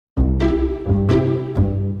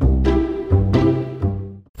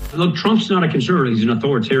look, Trump's not a conservative. He's an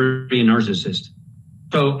authoritarian narcissist.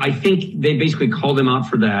 So I think they basically called him out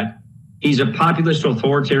for that. He's a populist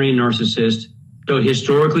authoritarian narcissist. So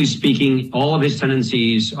historically speaking, all of his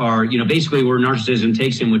tendencies are, basically where narcissism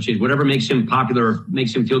takes him, which is whatever makes him popular,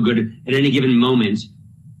 makes him feel good at any given moment.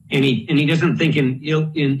 And he doesn't think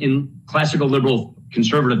in classical liberal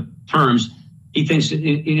conservative terms. He thinks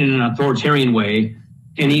in an authoritarian way.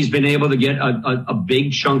 And he's been able to get a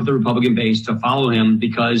big chunk of the Republican base to follow him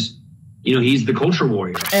because, he's the culture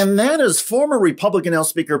warrior. And that is former Republican House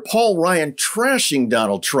Speaker Paul Ryan trashing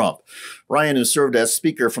Donald Trump. Ryan, who served as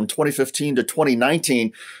Speaker from 2015 to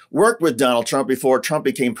 2019, worked with Donald Trump before Trump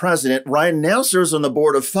became president. Ryan now serves on the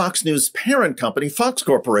board of Fox News' parent company, Fox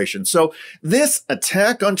Corporation. So this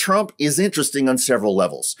attack on Trump is interesting on several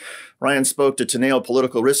levels. Ryan spoke to Teneo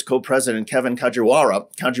Political Risk co-president Kevin Kajiwara.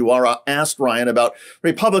 Kajiwara asked Ryan about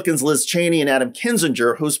Republicans Liz Cheney and Adam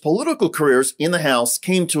Kinzinger, whose political careers in the House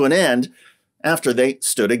came to an end after they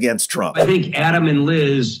stood against Trump. I think Adam and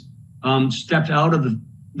Liz stepped out of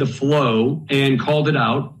the flow and called it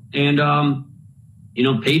out and,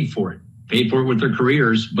 paid for it with their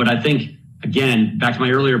careers. But I think, again, back to my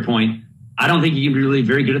earlier point, I don't think you can be really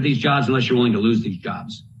very good at these jobs unless you're willing to lose these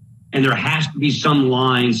jobs. And there has to be some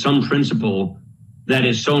line, some principle that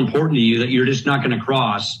is so important to you that you're just not going to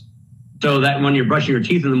cross, so that when you're brushing your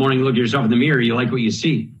teeth in the morning, you look at yourself in the mirror, you like what you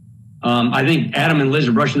see. I think Adam and Liz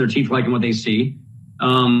are brushing their teeth liking what they see.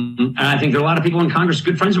 And I think there are a lot of people in Congress,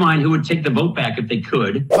 good friends of mine, who would take the vote back if they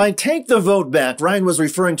could. By take the vote back, Ryan was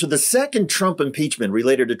referring to the second Trump impeachment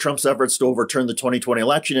related to Trump's efforts to overturn the 2020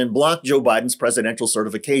 election and block Joe Biden's presidential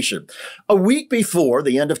certification. A week before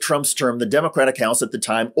the end of Trump's term, the Democratic House at the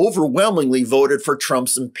time overwhelmingly voted for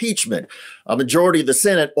Trump's impeachment. A majority of the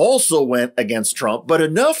Senate also went against Trump, but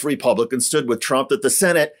enough Republicans stood with Trump that the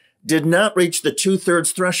Senate did not reach the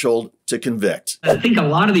 2/3 threshold to convict. I think a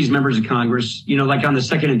lot of these members of Congress, like on the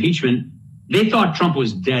second impeachment, they thought Trump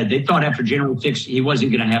was dead. They thought after January 6th, he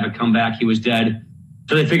wasn't going to have a comeback. He was dead.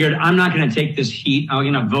 So they figured, I'm not going to take this heat. I'm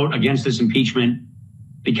going to vote against this impeachment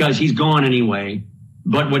because he's gone anyway.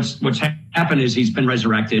 But what's happened is he's been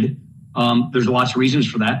resurrected. There's lots of reasons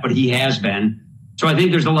for that, but he has been. So I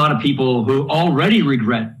think there's a lot of people who already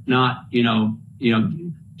regret not,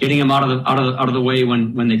 getting him out of the way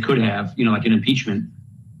when they could have, like an impeachment.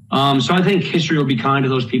 So I think history will be kind to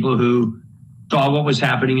those people who saw what was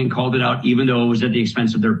happening and called it out, even though it was at the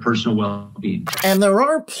expense of their personal well-being. And there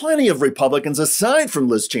are plenty of Republicans, aside from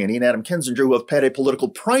Liz Cheney and Adam Kinzinger, who have paid a political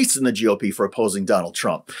price in the GOP for opposing Donald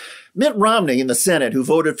Trump. Mitt Romney in the Senate, who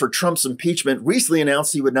voted for Trump's impeachment, recently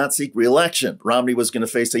announced he would not seek re-election. Romney was going to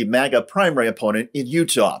face a MAGA primary opponent in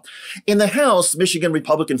Utah. In the House, Michigan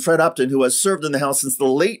Republican Fred Upton, who has served in the House since the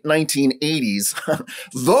late 1980s,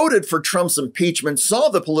 voted for Trump's impeachment, saw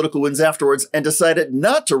the political wins afterwards, and decided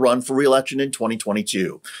not to run for re-election in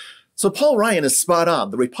 2022. So Paul Ryan is spot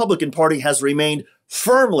on. The Republican Party has remained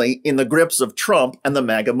firmly in the grips of Trump and the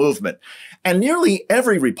MAGA movement. And nearly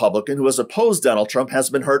every Republican who has opposed Donald Trump has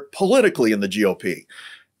been hurt politically in the GOP.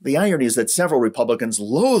 The irony is that several Republicans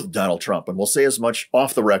loathe Donald Trump and will say as much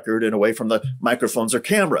off the record and away from the microphones or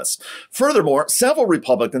cameras. Furthermore, several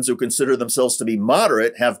Republicans who consider themselves to be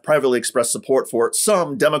moderate have privately expressed support for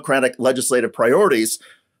some Democratic legislative priorities,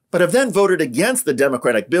 but have then voted against the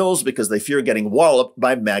Democratic bills because they fear getting walloped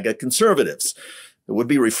by MAGA conservatives. It would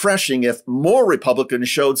be refreshing if more Republicans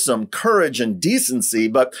showed some courage and decency,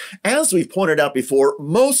 but as we've pointed out before,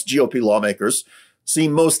 most GOP lawmakers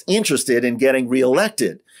seem most interested in getting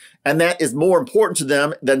reelected, and that is more important to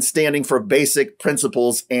them than standing for basic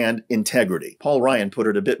principles and integrity. Paul Ryan put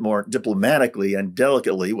it a bit more diplomatically and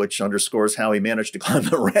delicately, which underscores how he managed to climb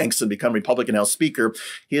the ranks and become Republican House Speaker.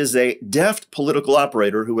 He is a deft political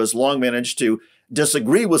operator who has long managed to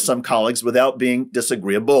disagree with some colleagues without being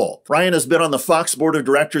disagreeable. Ryan has been on the Fox board of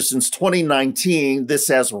directors since 2019. This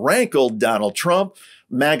has rankled Donald Trump,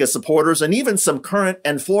 MAGA supporters, and even some current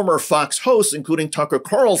and former Fox hosts, including Tucker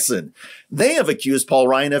Carlson. They have accused Paul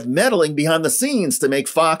Ryan of meddling behind the scenes to make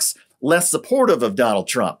Fox less supportive of Donald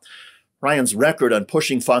Trump. Ryan's record on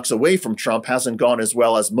pushing Fox away from Trump hasn't gone as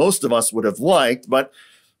well as most of us would have liked, but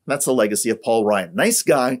that's the legacy of Paul Ryan. Nice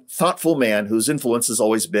guy, thoughtful man whose influence has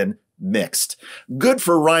always been mixed. Good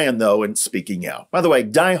for Ryan, though, in speaking out. By the way,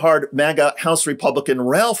 diehard MAGA House Republican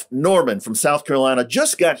Ralph Norman from South Carolina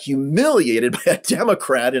just got humiliated by a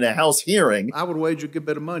Democrat in a House hearing. I would wager a good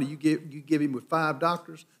bit of money. You give him with 5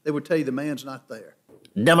 doctors, they would tell you the man's not there.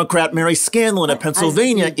 Democrat Mary Scanlon of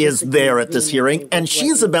Pennsylvania is there at this hearing, and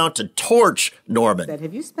she's about to torch Norman.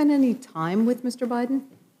 Have you spent any time with Mr. Biden,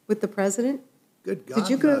 with the president? Good God, Did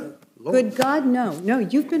you go? no. Good God, no. No,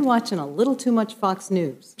 you've been watching a little too much Fox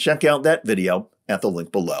News. Check out that video at the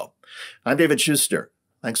link below. I'm David Schuster.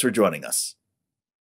 Thanks for joining us.